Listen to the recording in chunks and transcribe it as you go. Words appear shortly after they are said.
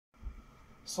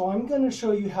So I'm going to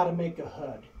show you how to make a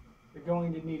hood. You're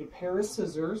going to need a pair of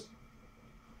scissors,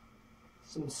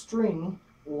 some string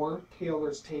or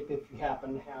tailor's tape if you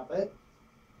happen to have it,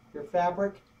 your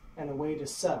fabric, and a way to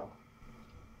sew.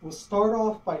 We'll start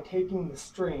off by taking the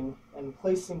string and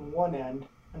placing one end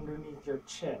underneath your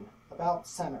chin, about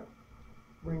center.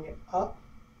 Bring it up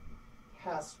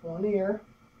past one ear,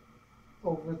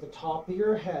 over the top of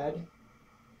your head,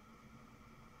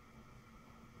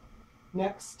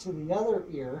 next to the other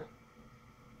ear,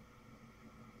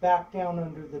 back down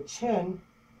under the chin,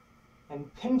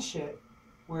 and pinch it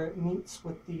where it meets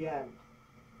with the end.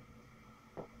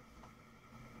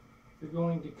 You're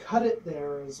going to cut it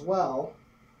there as well.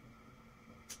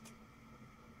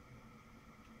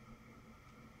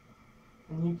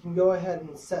 And you can go ahead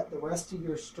and set the rest of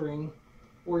your string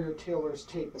or your tailor's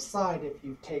tape aside if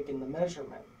you've taken the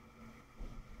measurement.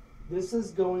 This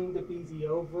is going to be the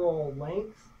overall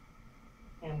length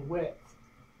and width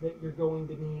that you're going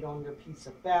to need on your piece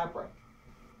of fabric.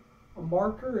 A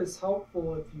marker is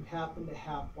helpful if you happen to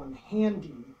have one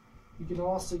handy. You can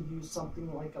also use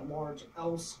something like a large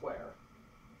L square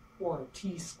or a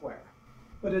T square.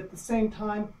 But at the same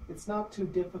time, it's not too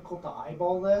difficult to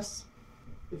eyeball this.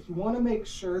 If you want to make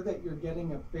sure that you're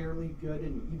getting a fairly good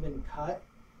and even cut,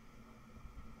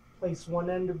 place one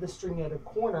end of the string at a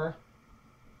corner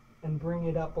and bring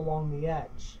it up along the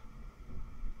edge.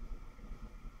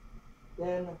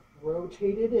 Then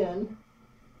rotate it in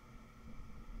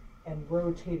and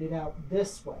rotate it out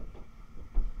this way.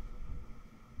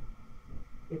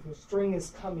 If your string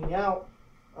is coming out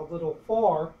a little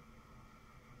far,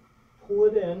 pull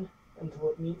it in until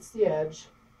it meets the edge,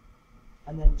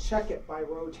 and then check it by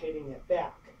rotating it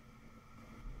back.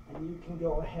 And you can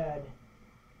go ahead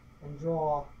and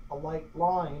draw a light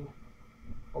line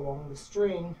along the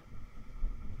string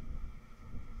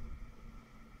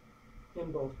in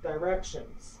both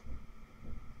directions.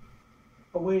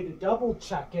 A way to double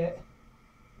check it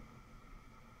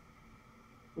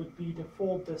would be to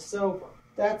fold this over.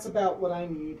 That's about what I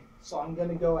need, so I'm going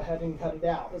to go ahead and cut it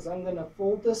out. I'm going to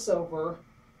fold this over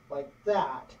like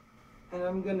that, and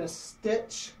I'm going to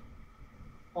stitch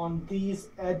on these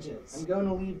edges. I'm going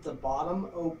to leave the bottom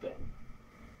open.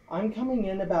 I'm coming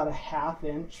in about a ½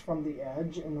 inch from the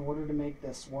edge in order to make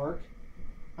this work.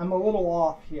 I'm a little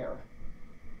off here,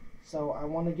 so I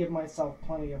want to give myself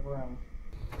plenty of room.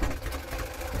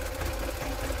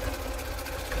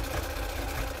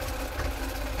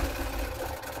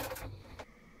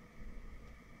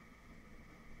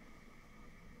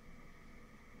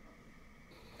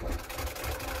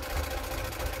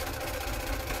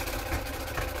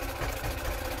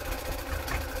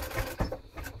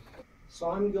 So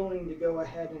I'm going to go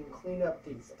ahead and clean up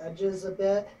these edges a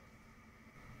bit.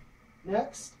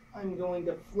 Next, I'm going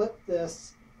to flip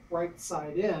this right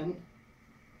side in.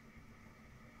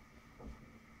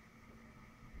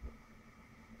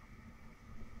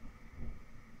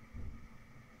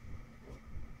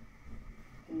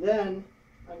 And then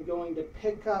I'm going to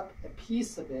pick up a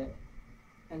piece of it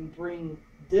and bring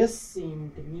this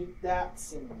seam to meet that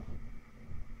seam.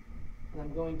 And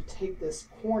I'm going to take this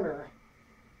corner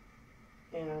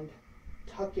and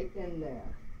tuck it in there.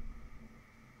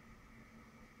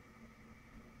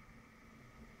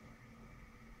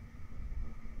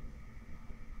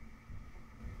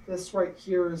 This right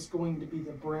here is going to be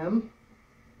the brim.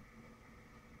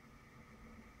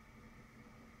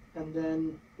 And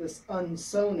then this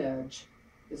unsewn edge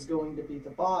is going to be the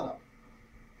bottom.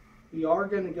 We are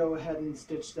going to go ahead and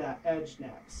stitch that edge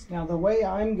next. Now the way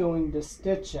I'm going to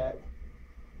stitch it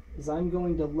is I'm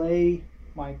going to lay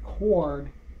my cord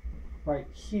right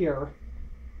here.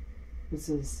 This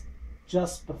is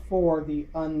just before the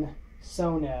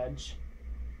unsewn edge,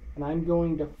 and I'm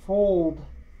going to fold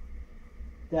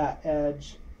that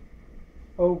edge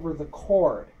over the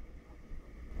cord.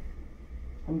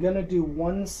 I'm going to do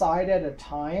one side at a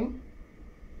time,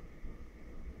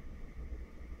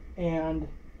 and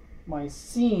my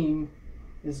seam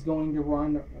is going to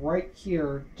run right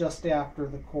here just after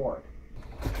the cord.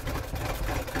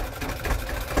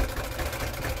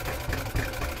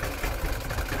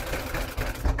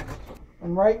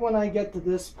 And right when I get to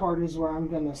this part is where I'm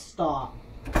going to stop.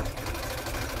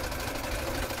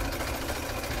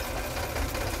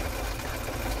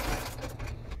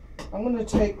 I'm going to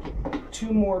take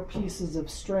 2 more pieces of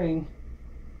string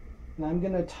and I'm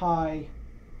going to tie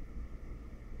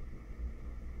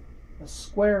a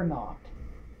square knot.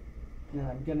 And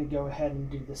I'm going to go ahead and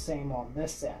do the same on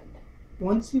this end.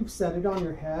 Once you've set it on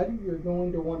your head, you're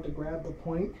going to want to grab the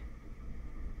point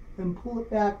and pull it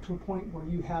back to a point where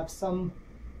you have some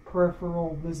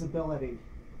peripheral visibility.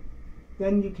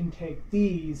 Then you can take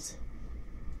these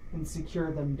and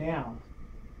secure them down.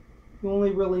 You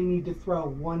only really need to throw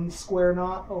one square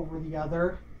knot over the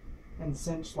other and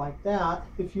cinch like that.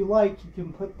 If you like, you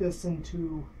can put this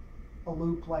into a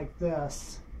loop like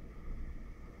this.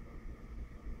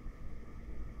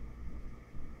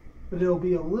 But it'll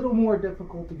be a little more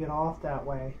difficult to get off that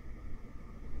way.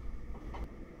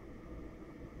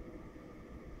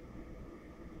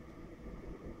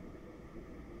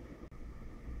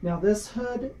 Now this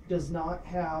hood does not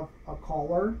have a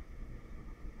collar.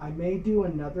 I may do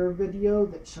another video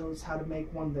that shows how to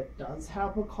make one that does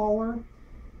have a collar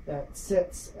that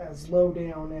sits as low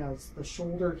down as the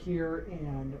shoulder here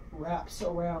and wraps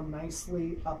around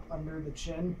nicely up under the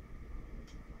chin.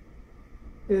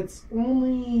 It's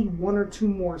only one or two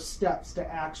more steps to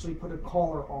actually put a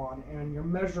collar on, and your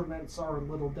measurements are a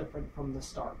little different from the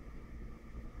start.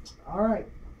 All right,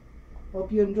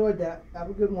 hope you enjoyed that. Have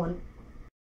a good one.